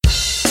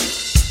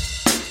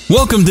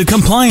Welcome to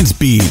Compliance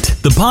Beat,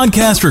 the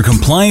podcast for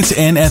compliance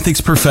and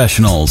ethics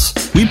professionals.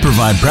 We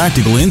provide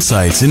practical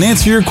insights and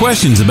answer your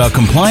questions about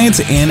compliance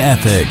and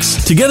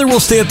ethics. Together we'll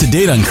stay up to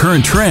date on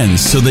current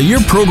trends so that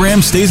your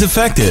program stays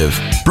effective.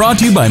 Brought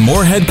to you by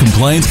Moorhead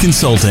Compliance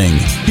Consulting.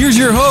 Here's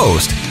your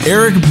host,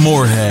 Eric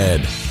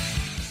Moorhead.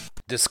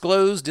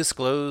 Disclose,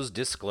 disclose,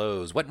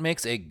 disclose. What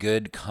makes a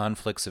good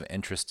conflicts of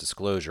interest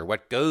disclosure?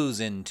 What goes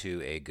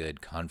into a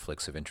good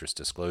conflicts of interest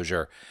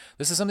disclosure?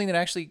 This is something that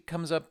actually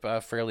comes up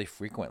fairly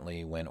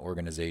frequently when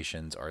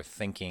organizations are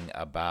thinking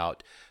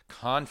about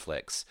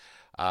conflicts.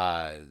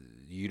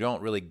 You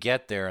don't really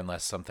get there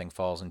unless something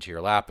falls into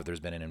your lap if there's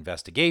been an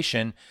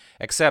investigation,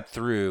 except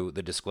through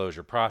the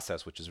disclosure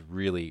process, which is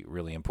really,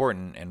 really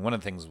important. And one of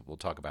the things we'll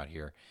talk about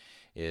here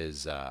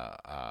is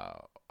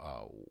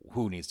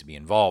who needs to be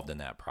involved in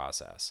that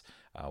process,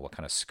 what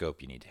kind of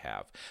scope you need to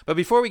have. But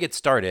before we get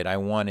started, I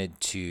wanted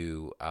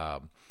to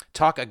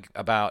talk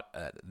about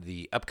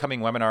the upcoming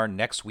webinar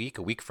next week,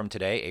 a week from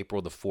today,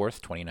 April the 4th,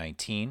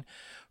 2019,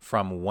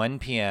 from 1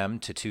 p.m.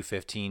 to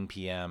 2:15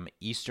 p.m.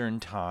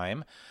 Eastern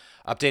Time,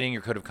 updating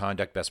your code of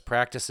conduct best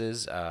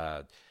practices,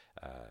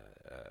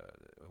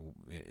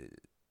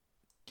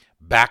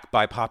 backed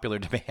by popular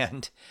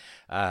demand.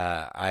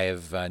 I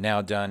have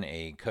now done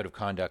a code of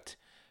conduct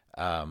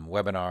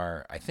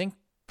webinar, I think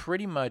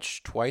pretty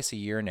much twice a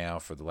year now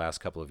for the last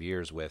couple of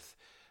years with,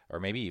 or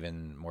maybe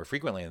even more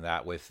frequently than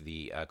that, with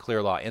the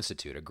Clear Law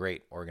Institute, a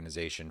great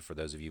organization for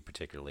those of you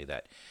particularly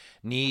that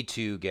need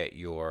to get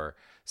your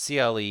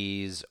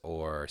CLEs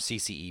or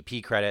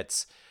CCEP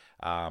credits.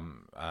 They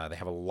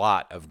have a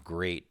lot of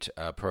great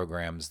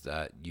programs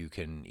that you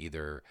can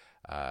either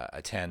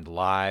attend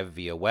live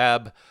via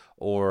web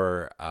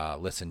or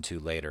listen to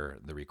later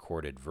the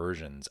recorded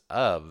versions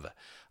of.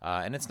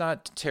 And it's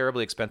not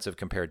terribly expensive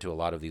compared to a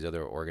lot of these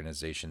other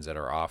organizations that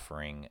are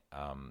offering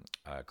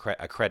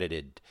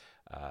accredited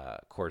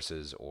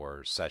courses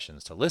or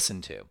sessions to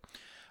listen to.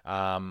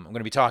 I'm going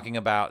to be talking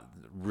about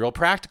real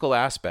practical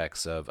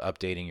aspects of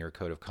updating your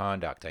code of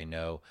conduct. I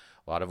know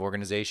a lot of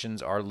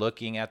organizations are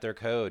looking at their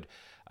code,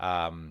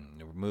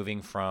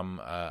 moving from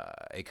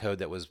a code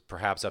that was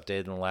perhaps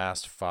updated in the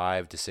last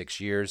 5 to 6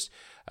 years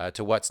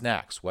to what's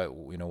next. What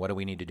do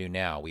we need to do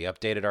now? We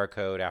updated our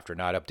code after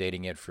not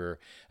updating it for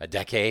a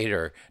decade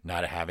or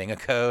not having a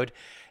code,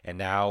 and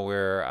now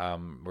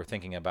we're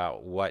thinking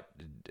about what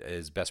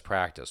is best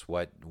practice,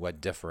 what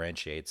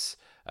differentiates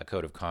a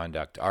code of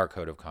conduct, our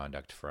code of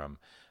conduct, from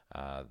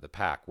the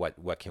pack.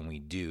 What can we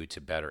do to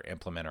better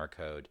implement our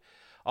code?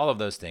 All of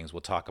those things.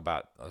 We'll talk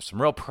about some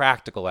real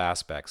practical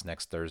aspects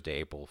next Thursday,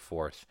 April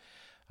 4th,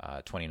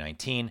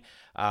 2019.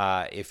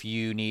 If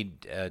you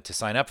need to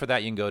sign up for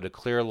that, you can go to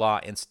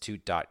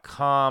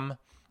clearlawinstitute.com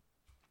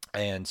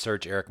and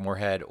search Eric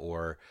Moorhead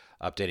or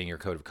updating your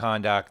code of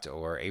conduct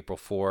or April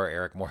 4,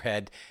 Eric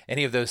Moorhead,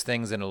 any of those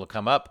things, and it'll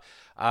come up.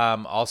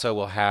 Also,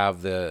 we'll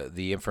have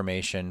the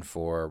information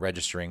for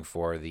registering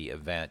for the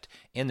event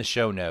in the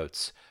show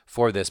notes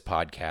for this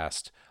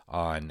podcast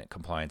on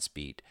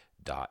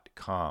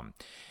compliancebeat.com.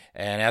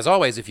 And as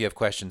always, if you have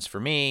questions for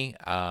me,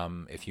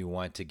 if you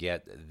want to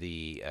get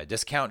the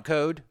discount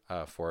code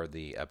for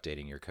the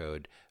updating your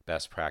code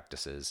best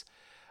practices,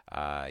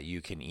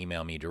 you can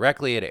email me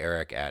directly at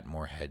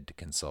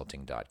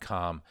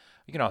eric@moorheadconsulting.com.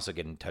 You can also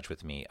get in touch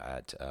with me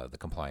at the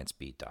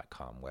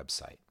compliancebeat.com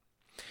website.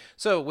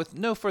 So with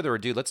no further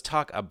ado, let's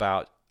talk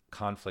about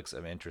conflicts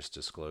of interest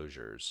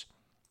disclosures.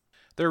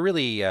 There are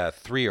really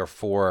 3 or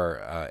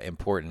 4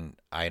 important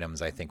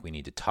items I think we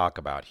need to talk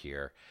about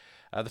here.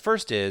 The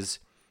first is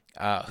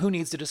who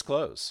needs to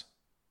disclose?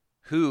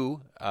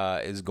 Who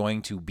is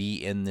going to be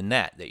in the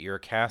net that you're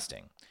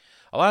casting?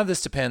 A lot of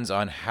this depends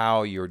on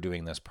how you're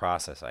doing this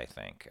process, I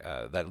think.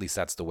 At least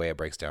that's the way it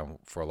breaks down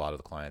for a lot of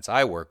the clients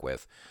I work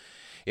with.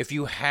 If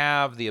you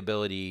have the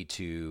ability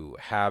to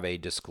have a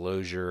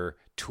disclosure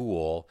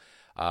tool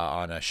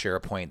on a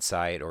SharePoint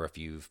site, or if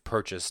you've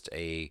purchased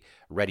a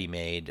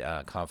ready-made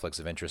conflicts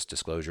of interest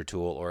disclosure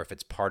tool, or if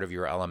it's part of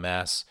your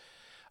LMS.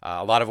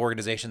 A lot of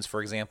organizations,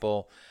 for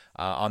example,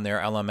 on their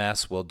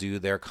LMS will do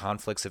their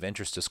conflicts of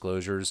interest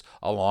disclosures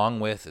along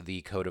with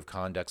the code of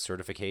conduct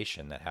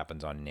certification that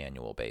happens on an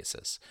annual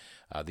basis.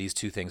 These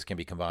two things can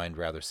be combined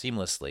rather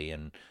seamlessly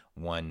in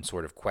one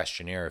sort of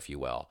questionnaire, if you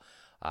will,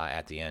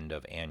 at the end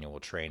of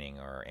annual training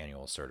or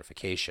annual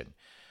certification.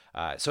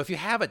 So if you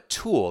have a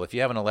tool, if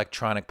you have an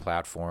electronic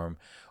platform,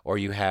 or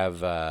you have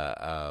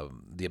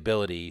the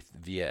ability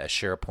via a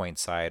SharePoint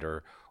site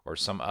or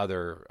some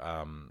other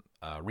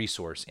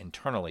resource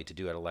internally to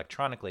do it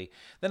electronically,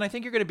 then I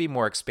think you're going to be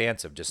more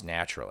expansive just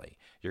naturally.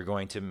 You're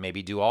going to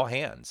maybe do all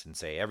hands and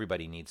say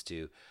everybody needs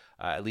to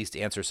at least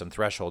answer some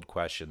threshold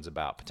questions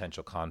about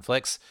potential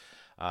conflicts,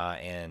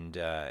 and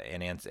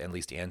at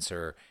least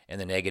answer in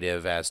the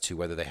negative as to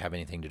whether they have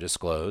anything to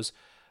disclose.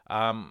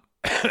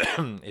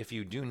 If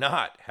you do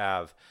not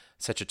have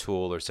such a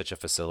tool or such a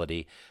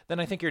facility, then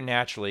I think you're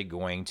naturally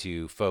going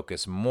to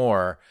focus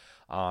more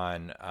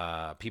on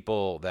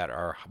people that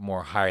are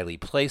more highly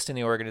placed in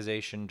the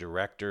organization,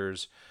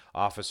 directors,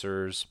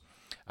 officers,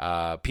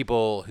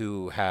 People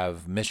who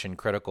have mission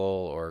critical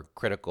or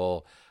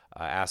critical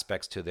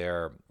aspects to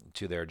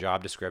their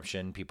job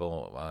description,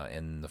 people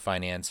in the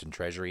finance and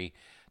treasury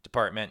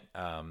department,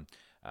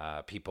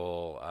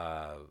 people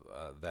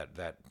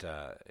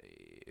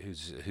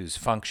whose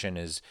function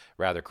is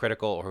rather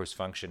critical or whose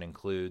function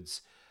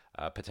includes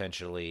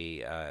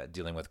potentially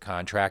dealing with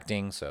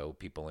contracting, so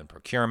people in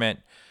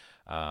procurement.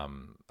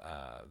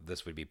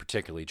 This would be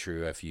particularly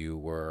true if you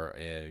were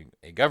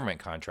a government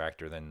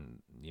contractor. Then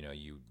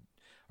you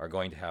are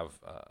going to have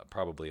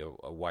probably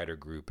a wider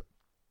group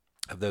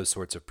of those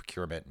sorts of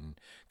procurement and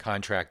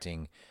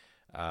contracting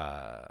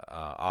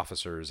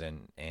officers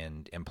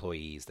and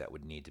employees that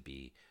would need to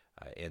be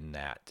in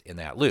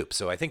that loop.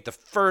 So I think the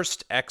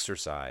first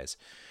exercise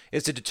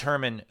is to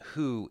determine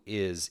who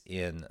is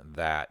in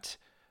that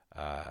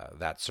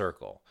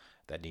circle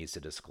that needs to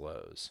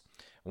disclose.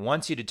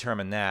 Once you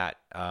determine that,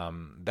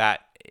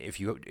 if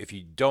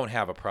you don't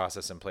have a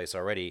process in place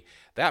already,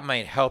 that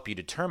might help you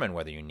determine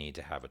whether you need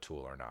to have a tool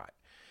or not.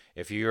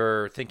 If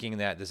you're thinking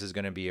that this is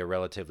going to be a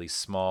relatively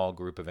small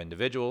group of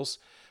individuals,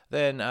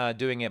 then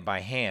doing it by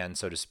hand,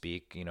 so to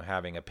speak,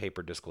 having a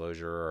paper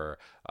disclosure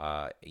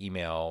or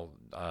email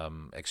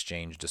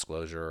exchange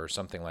disclosure or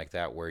something like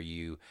that, where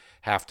you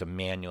have to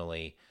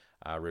manually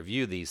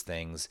review these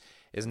things,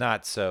 is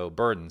not so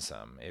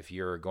burdensome. If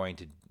you're going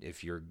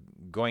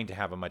to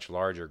have a much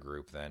larger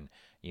group, then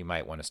you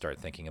might want to start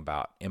thinking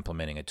about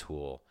implementing a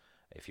tool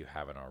if you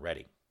haven't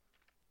already.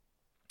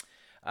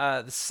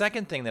 The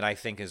second thing that I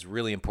think is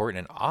really important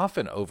and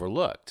often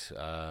overlooked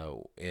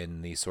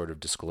in these sort of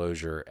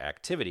disclosure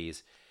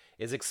activities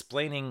is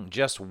explaining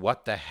just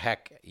what the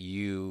heck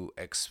you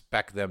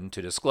expect them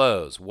to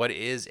disclose. What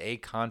is a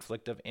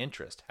conflict of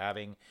interest?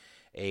 Having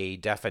a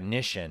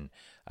definition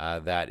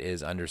that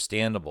is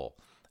understandable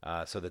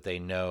so that they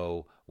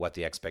know what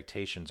the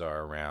expectations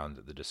are around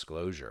the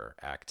disclosure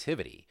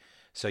activity.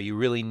 So you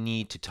really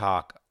need to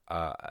talk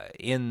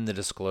in the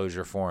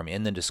disclosure form,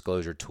 in the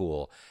disclosure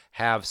tool,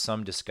 have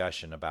some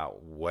discussion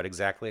about what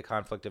exactly a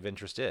conflict of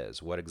interest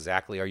is. What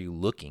exactly are you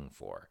looking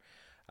for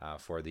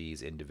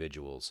these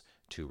individuals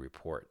to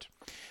report?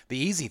 The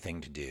easy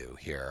thing to do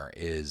here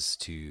is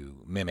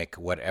to mimic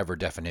whatever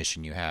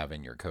definition you have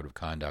in your code of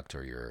conduct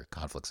or your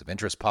conflicts of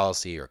interest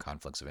policy or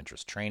conflicts of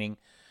interest training.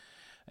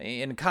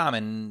 In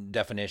common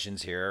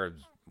definitions here,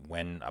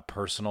 when a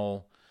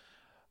personal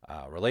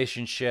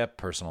relationship,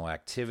 personal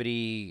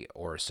activity,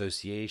 or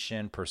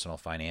association, personal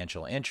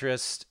financial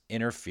interest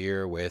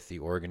interfere with the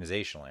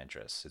organizational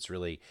interests. It's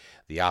really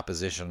the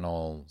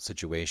oppositional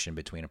situation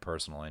between a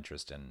personal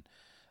interest and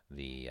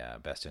the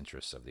best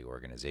interests of the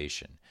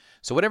organization.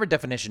 So whatever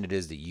definition it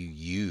is that you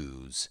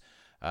use,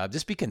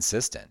 just be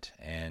consistent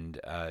and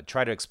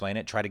try to explain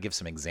it. Try to give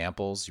some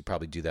examples. You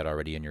probably do that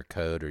already in your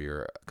code or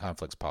your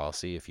conflicts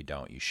policy. If you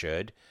don't, you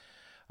should.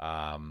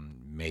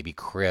 Maybe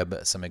crib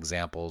some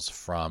examples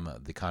from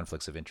the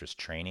conflicts of interest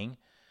training,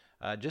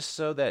 just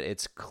so that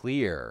it's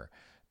clear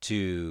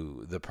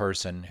to the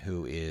person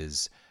who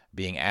is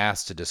being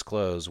asked to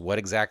disclose what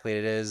exactly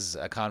it is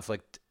a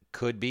conflict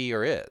could be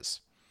or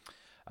is.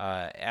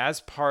 As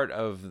part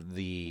of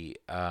the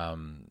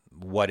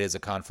what is a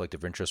conflict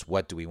of interest,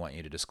 what do we want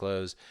you to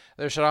disclose,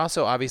 there should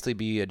also obviously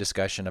be a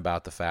discussion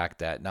about the fact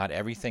that not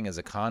everything is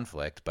a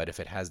conflict, but if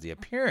it has the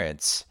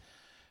appearance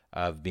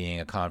of being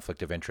a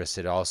conflict of interest,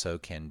 it also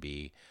can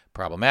be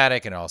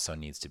problematic and also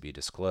needs to be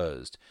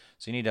disclosed.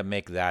 So you need to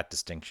make that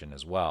distinction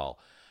as well.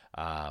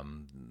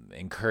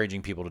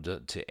 Encouraging people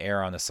to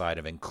err on the side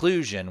of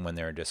inclusion when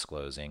they're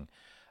disclosing,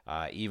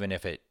 even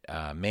if it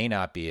may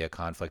not be a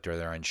conflict or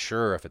they're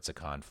unsure if it's a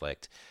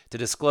conflict, to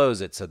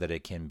disclose it so that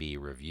it can be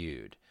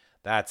reviewed.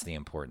 That's the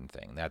important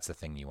thing. That's the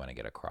thing you want to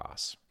get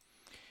across.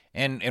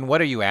 And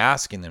what are you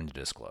asking them to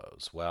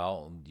disclose?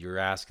 Well, you're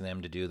asking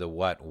them to do the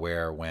what,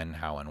 where, when,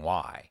 how, and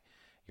why.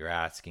 You're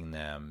asking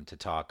them to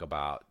talk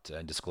about,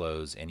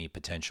 disclose any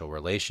potential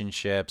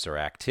relationships or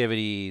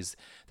activities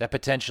that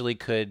potentially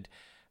could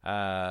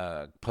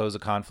pose a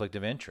conflict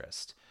of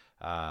interest.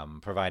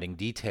 Providing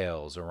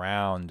details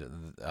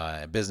around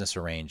business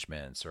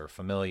arrangements or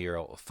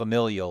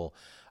familial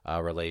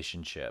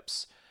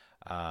relationships.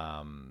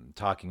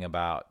 Talking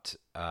about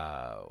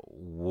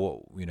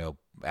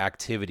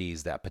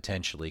activities that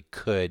potentially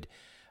could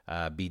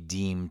be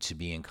deemed to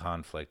be in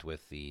conflict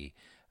with the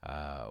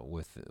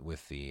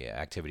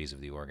activities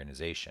of the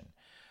organization.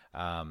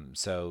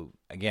 So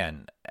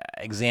again,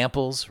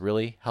 examples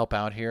really help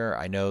out here.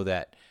 I know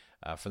that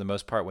for the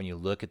most part, when you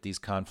look at these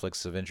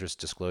conflicts of interest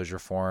disclosure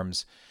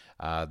forms,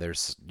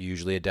 there's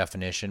usually a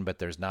definition, but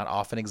there's not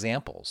often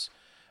examples.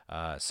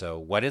 So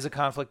what is a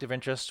conflict of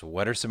interest?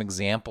 What are some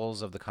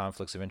examples of the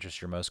conflicts of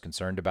interest you're most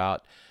concerned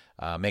about?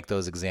 Make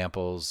those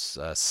examples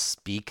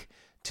speak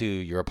to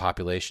your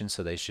population,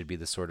 so they should be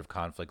the sort of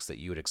conflicts that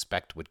you would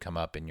expect would come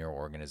up in your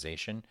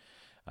organization.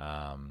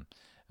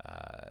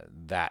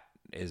 That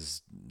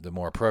is the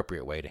more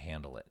appropriate way to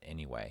handle it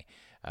anyway,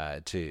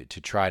 to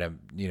try to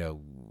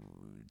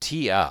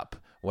tee up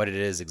what it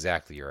is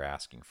exactly you're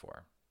asking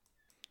for.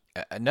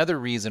 Another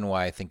reason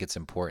why I think it's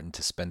important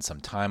to spend some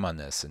time on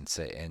this and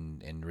say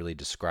and really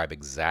describe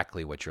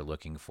exactly what you're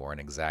looking for and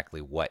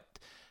exactly what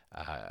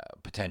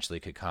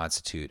potentially could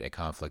constitute a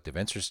conflict of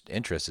interest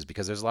is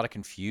because there's a lot of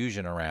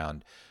confusion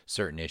around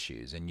certain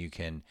issues, and you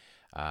can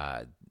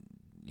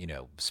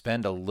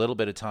spend a little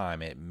bit of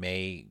time. It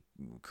may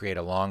create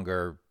a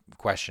longer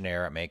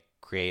questionnaire. It may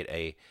create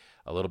a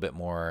little bit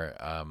more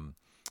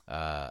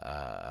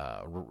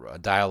a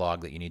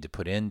dialogue that you need to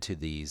put into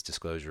these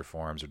disclosure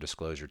forms or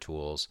disclosure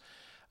tools.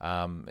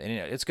 And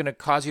it's going to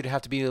cause you to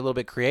have to be a little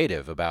bit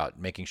creative about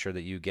making sure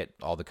that you get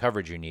all the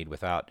coverage you need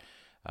without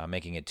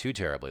making it too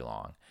terribly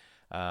long.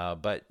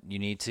 But you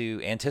need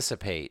to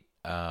anticipate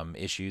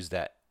issues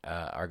that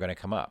are going to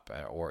come up,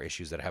 or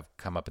issues that have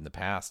come up in the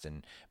past,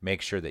 and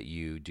make sure that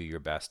you do your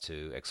best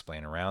to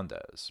explain around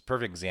those.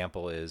 Perfect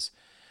example is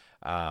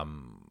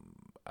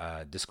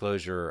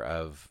disclosure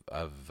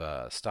of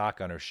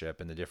stock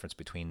ownership, and the difference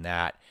between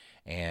that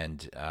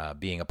and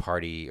being a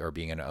party or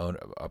being an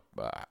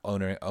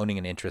owner owning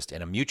an interest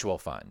in a mutual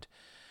fund.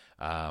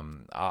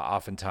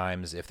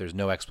 Oftentimes, if there's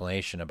no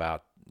explanation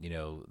about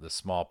the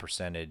small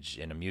percentage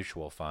in a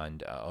mutual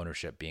fund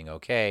ownership being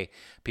okay,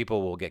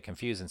 people will get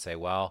confused and say,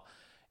 well,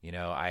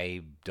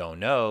 I don't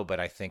know, but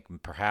I think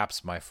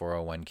perhaps my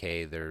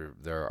 401k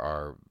there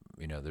are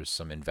there's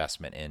some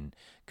investment in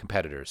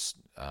competitors'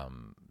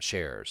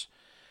 shares.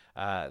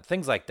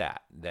 Things like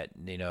that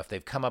if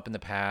they've come up in the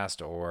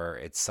past, or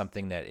it's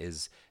something that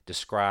is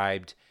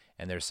described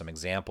and there's some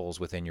examples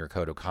within your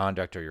code of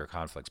conduct or your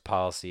conflicts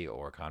policy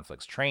or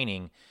conflicts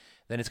training,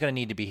 then it's going to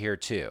need to be here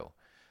too.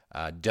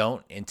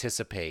 Don't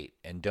anticipate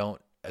and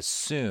don't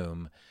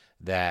assume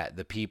that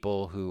the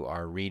people who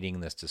are reading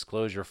this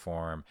disclosure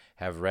form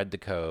have read the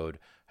code,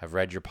 have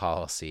read your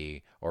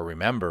policy, or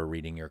remember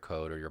reading your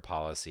code or your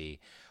policy,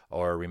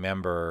 or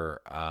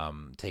remember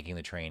taking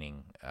the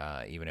training,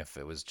 even if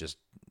it was just,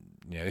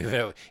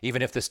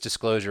 even if this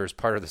disclosure is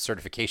part of the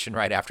certification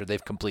right after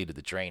they've completed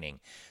the training.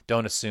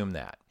 Don't assume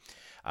that.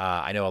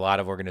 I know a lot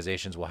of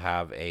organizations will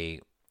have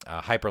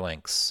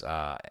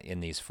hyperlinks in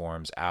these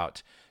forms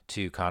out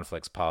to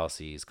conflicts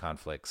policies,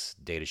 conflicts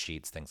data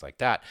sheets, things like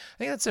that.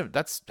 I think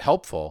that's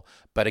helpful.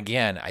 But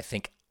again, I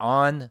think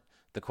on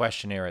the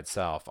questionnaire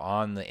itself,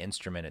 on the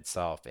instrument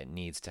itself, it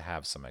needs to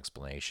have some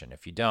explanation.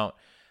 If you don't,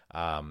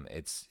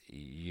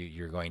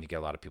 you're going to get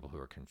a lot of people who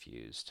are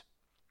confused.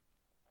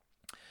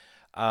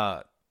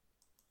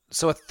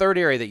 So a third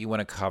area that you want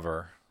to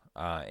cover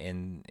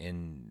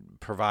in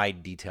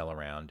provide detail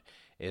around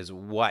is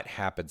what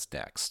happens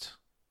next.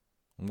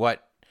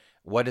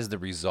 What is the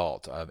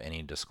result of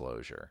any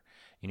disclosure?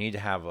 You need to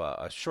have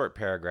a short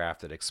paragraph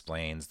that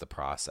explains the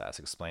process,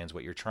 explains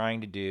what you're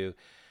trying to do,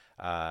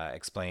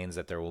 explains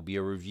that there will be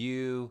a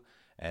review,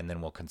 and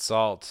then we'll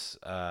consult.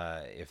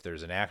 If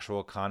there's an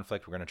actual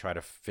conflict, we're going to try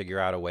to figure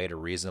out a way to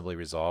reasonably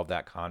resolve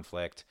that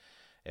conflict.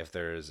 If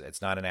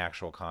it's not an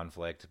actual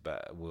conflict,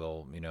 but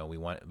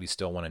we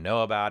still want to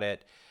know about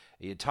it.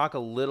 You talk a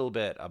little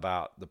bit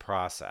about the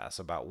process,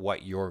 about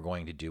what you're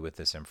going to do with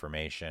this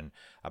information,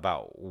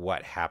 about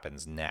what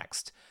happens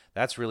next.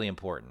 That's really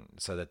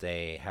important so that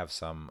they have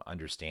some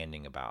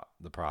understanding about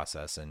the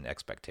process and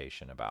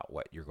expectation about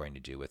what you're going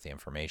to do with the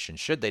information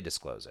should they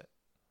disclose it.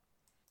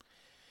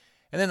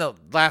 And then the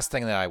last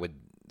thing that I would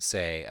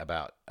say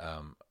about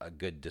a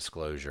good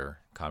disclosure,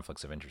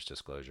 conflicts of interest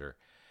disclosure,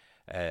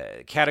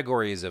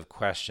 categories of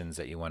questions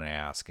that you want to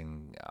ask.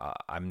 And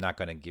I'm not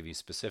going to give you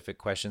specific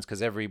questions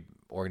because every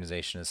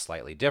organization is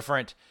slightly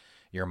different.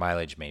 Your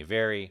mileage may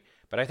vary,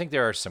 but I think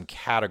there are some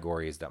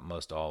categories that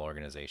most all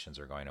organizations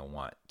are going to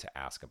want to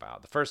ask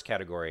about. The first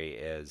category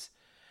is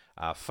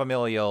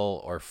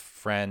familial or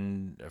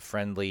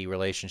friendly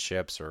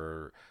relationships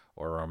or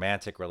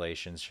romantic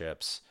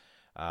relationships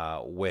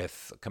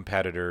with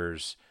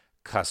competitors,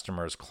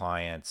 customers,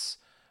 clients,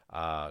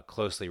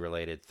 closely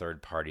related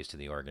third parties to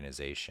the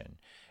organization.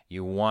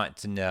 You want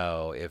to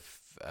know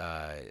if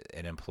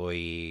an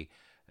employee,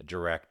 a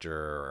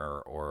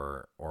director,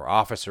 or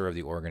officer of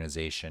the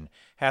organization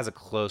has a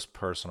close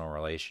personal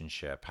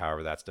relationship,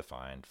 however that's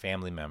defined,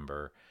 family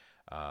member,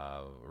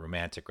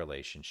 romantic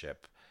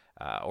relationship.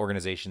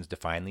 Organizations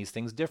define these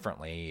things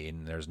differently,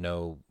 and there's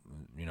no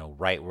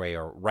right way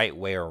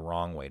or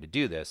wrong way to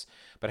do this.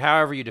 But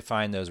however you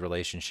define those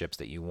relationships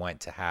that you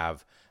want to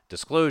have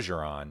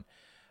disclosure on,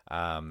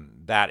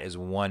 that is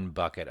one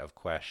bucket of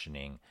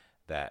questioning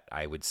that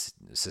I would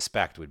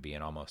suspect would be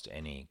in almost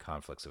any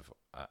conflicts of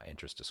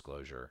interest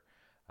disclosure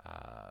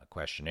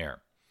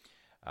questionnaire.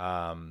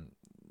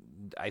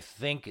 I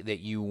think that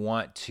you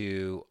want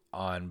to,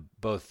 on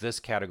both this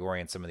category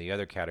and some of the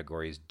other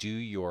categories, do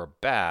your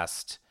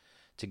best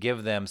to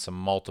give them some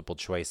multiple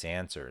choice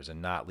answers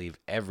and not leave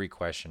every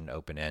question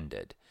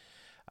open-ended.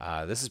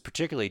 This is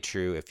particularly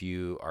true if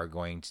you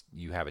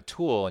have a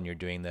tool and you're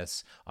doing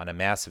this on a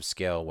massive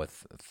scale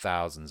with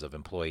thousands of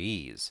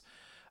employees.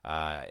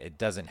 It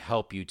doesn't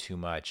help you too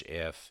much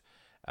if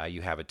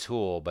you have a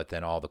tool, but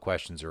then all the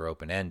questions are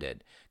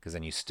open-ended, because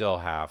then there's still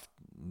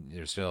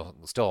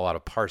a lot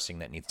of parsing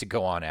that needs to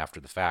go on after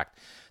the fact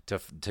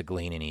to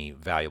glean any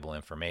valuable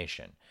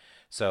information.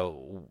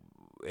 So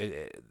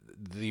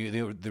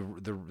the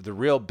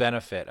real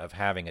benefit of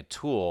having a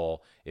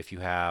tool, if you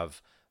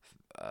have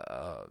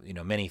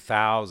many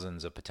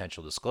thousands of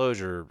potential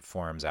disclosure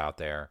forms out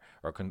there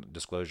or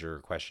disclosure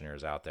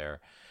questionnaires out there,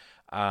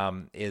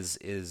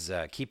 is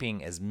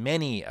keeping as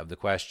many of the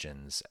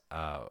questions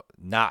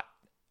not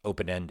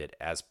open-ended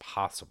as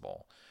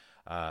possible.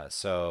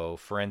 So,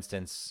 for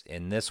instance,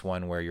 in this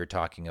one where you're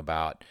talking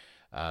about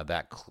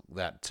that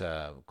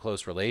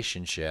close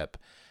relationship,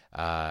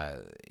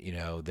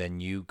 then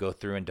you go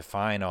through and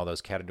define all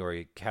those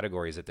categories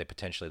that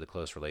the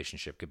close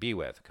relationship could be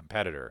with: a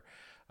competitor,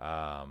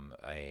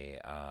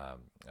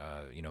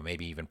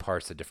 maybe even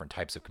parse the different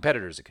types of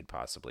competitors it could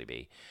possibly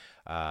be,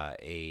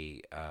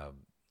 a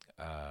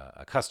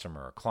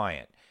customer, a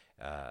client,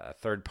 a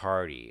third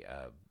party,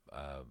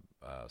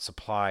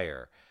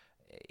 supplier,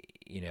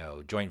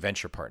 joint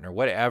venture partner,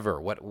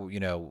 whatever.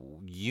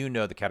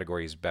 The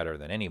categories better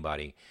than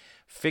anybody.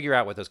 Figure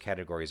out what those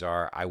categories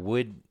are. I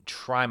would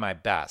try my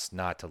best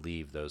not to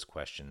leave those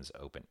questions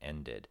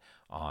open-ended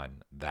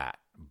on that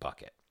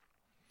bucket.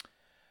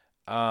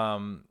 A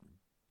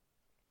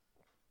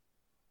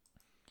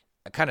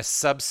kind of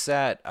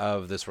subset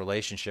of this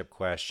relationship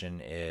question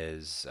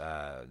is,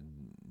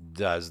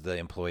 does the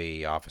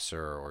employee,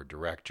 officer, or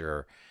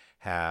director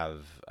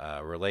have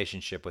a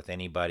relationship with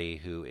anybody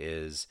who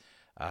is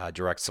a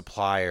direct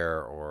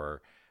supplier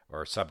or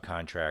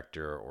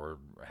subcontractor, or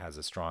has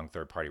a strong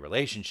third-party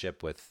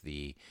relationship with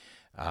the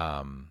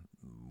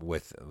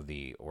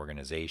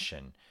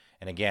organization?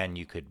 And again,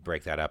 you could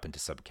break that up into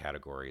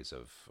subcategories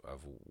of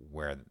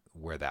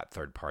where that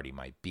third party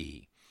might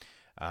be.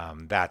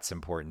 That's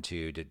important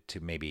too, to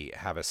maybe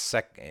have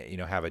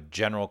have a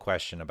general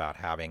question about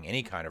having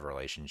any kind of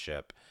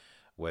relationship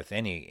with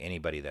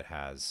anybody that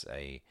has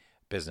a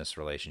business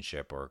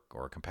relationship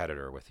or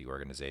competitor with the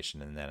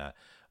organization, and then a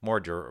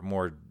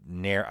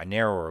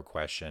narrower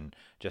question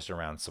just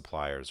around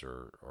suppliers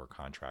or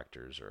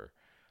contractors, or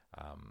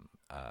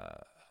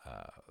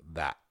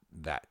that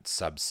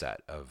subset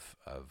of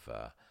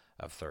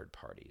third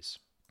parties.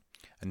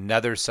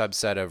 Another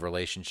subset of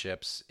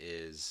relationships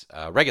is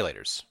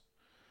regulators.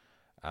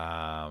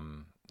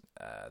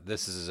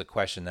 This is a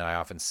question that I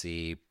often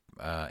see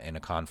in a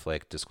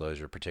conflict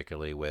disclosure,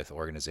 particularly with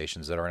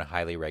organizations that are in a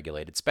highly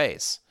regulated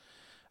space.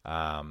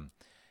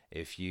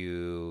 If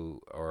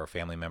you or a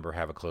family member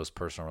have a close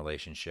personal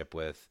relationship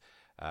with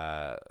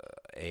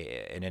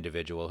an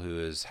individual who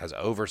has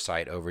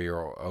oversight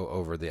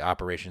over the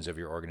operations of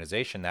your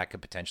organization, that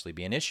could potentially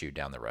be an issue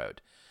down the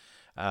road.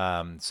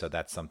 So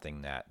that's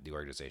something that the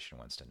organization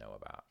wants to know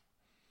about.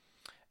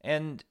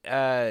 And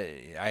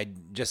I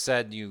just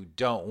said you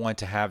don't want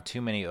to have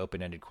too many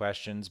open-ended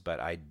questions, but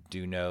I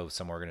do know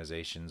some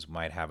organizations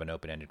might have an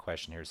open-ended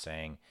question here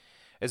saying,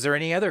 is there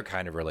any other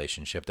kind of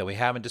relationship that we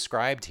haven't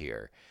described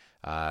here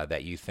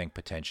that you think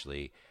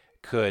potentially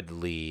could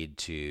lead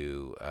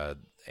to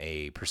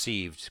a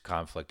perceived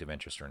conflict of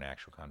interest or an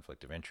actual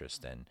conflict of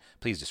interest? Then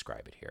please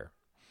describe it here.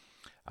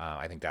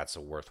 I think that's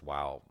a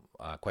worthwhile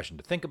question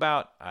to think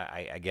about.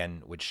 I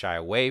again would shy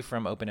away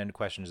from open-ended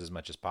questions as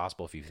much as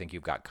possible. If you think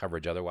you've got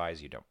coverage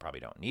otherwise, you probably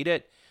don't need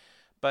it.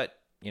 But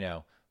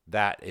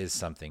that is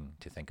something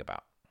to think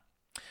about.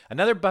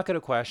 Another bucket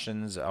of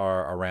questions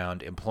are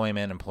around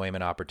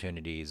employment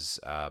opportunities,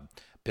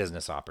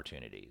 business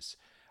opportunities,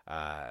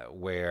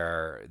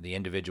 where the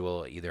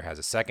individual either has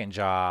a second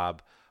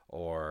job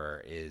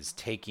or is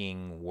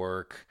taking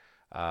work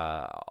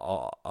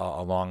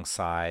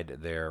alongside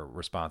their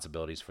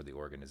responsibilities for the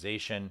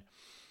organization.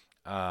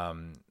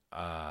 That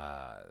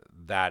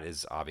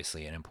is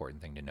obviously an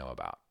important thing to know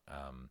about.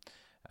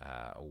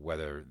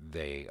 Whether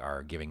they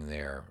are giving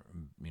their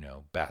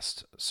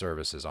best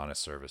services,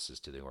 honest services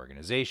to the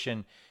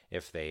organization,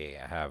 if they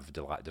have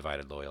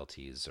divided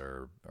loyalties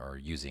or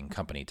using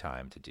company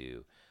time to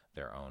do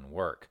their own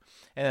work.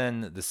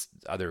 And this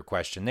other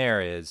question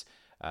there is,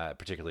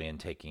 particularly in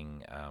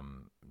taking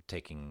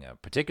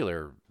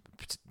particular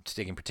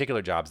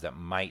jobs that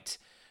might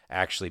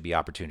actually be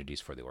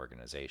opportunities for the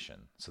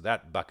organization. So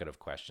that bucket of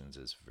questions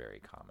is very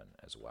common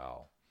as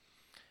well.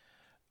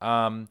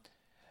 A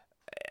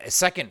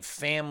second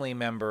family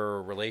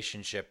member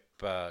relationship,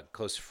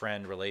 close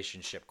friend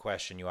relationship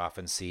question you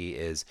often see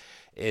is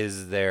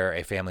there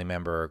a family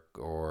member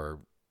or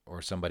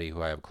somebody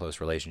who I have a close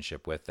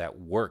relationship with that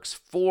works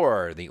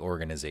for the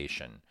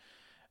organization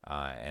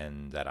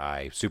and that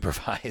I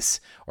supervise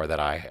or that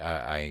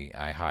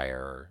I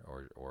hire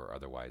or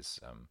otherwise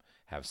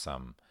have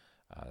some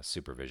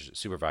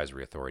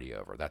supervisory authority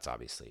over? That's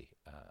obviously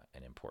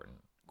an important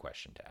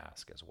question to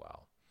ask as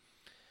well.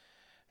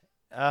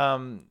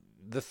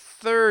 The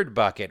third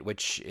bucket,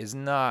 which is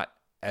not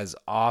as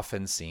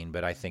often seen,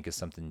 but I think is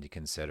something to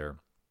consider,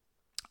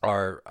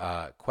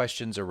 are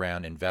questions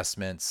around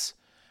investments,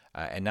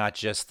 and not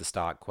just the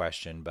stock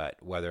question, but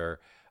whether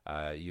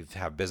you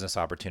have business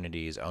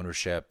opportunities,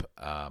 ownership,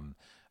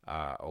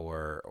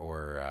 or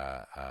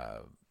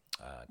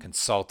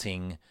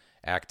consulting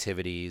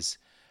activities.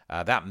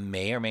 That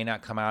may or may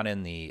not come out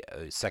in the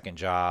second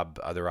job,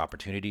 other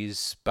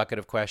opportunities bucket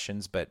of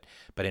questions, but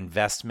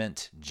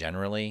investment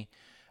generally,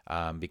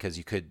 because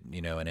you could,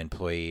 an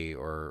employee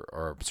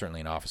or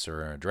certainly an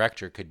officer or a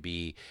director could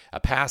be a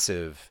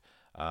passive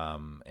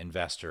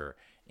investor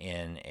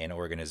in an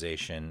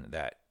organization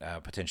that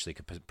potentially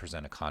could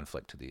present a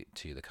conflict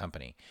to the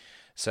company.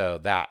 So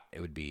that it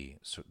would be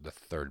sort of the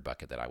third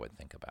bucket that I would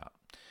think about.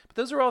 But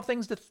those are all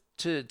things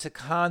to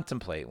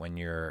contemplate when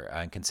you're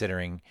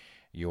considering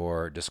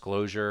your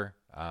disclosure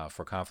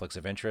for conflicts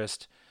of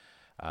interest.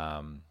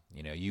 I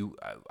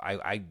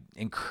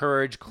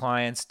encourage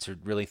clients to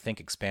really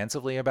think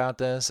expansively about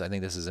this. I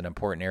think this is an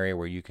important area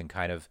where you can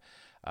kind of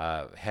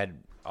head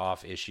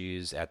off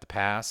issues at the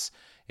pass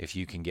if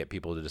you can get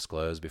people to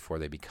disclose before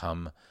they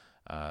become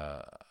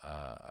a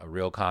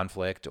real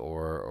conflict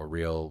or a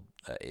real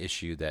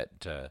issue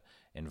that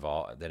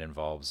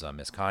involves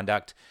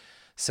misconduct.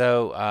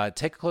 So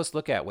take a close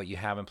look at what you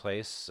have in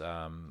place,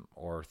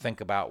 or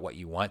think about what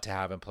you want to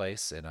have in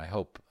place, and I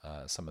hope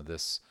some of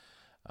these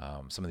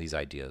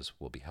ideas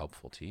will be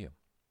helpful to you.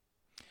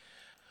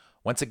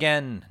 Once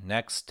again,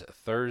 next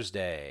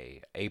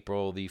Thursday,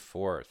 April the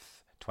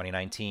 4th,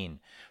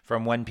 2019,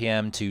 from 1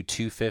 p.m. to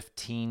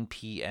 2:15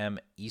 p.m.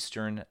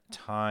 Eastern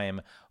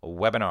Time, a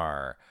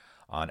webinar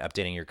on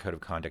updating your code of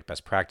conduct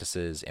best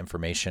practices.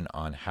 Information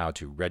on how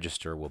to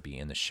register will be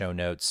in the show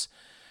notes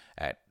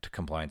at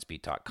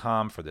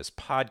compliancebeat.com for this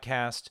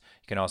podcast.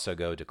 You can also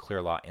go to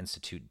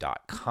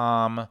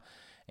clearlawinstitute.com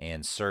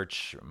and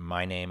search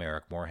my name,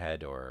 Eric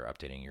Moorhead, or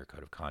updating your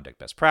code of conduct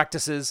best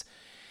practices,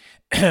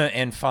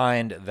 and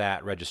find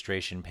that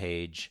registration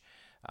page.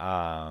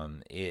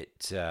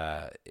 It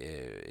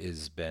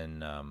has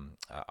been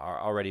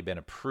already been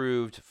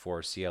approved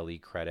for CLE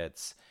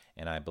credits,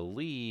 and I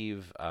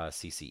believe the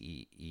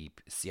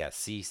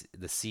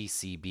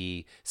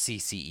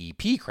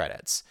CCEP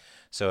credits.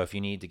 So if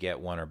you need to get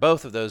one or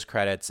both of those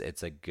credits,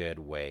 it's a good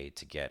way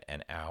to get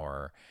an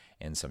hour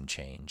and some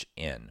change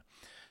in.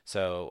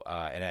 So,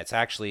 and it's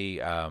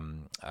actually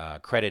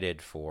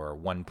credited for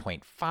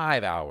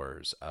 1.5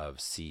 hours of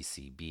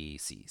CCEP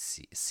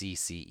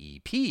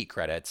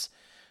credits.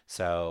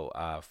 So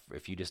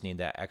if you just need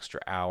that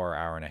extra hour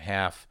and a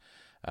half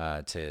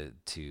to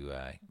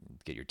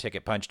get your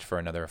ticket punched for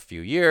another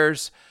few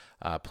years,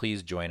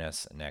 please join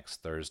us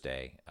next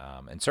Thursday.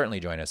 And certainly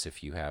join us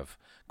if you have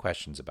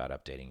questions about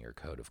updating your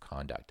code of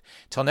conduct.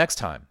 Till next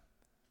time,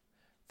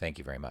 thank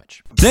you very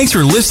much. Thanks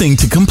for listening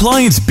to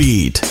Compliance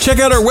Beat. Check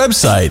out our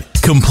website,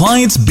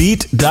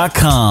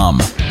 compliancebeat.com.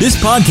 This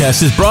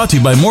podcast is brought to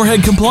you by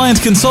Moorhead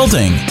Compliance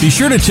Consulting. Be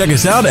sure to check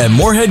us out at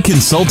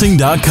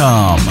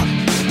moorheadconsulting.com.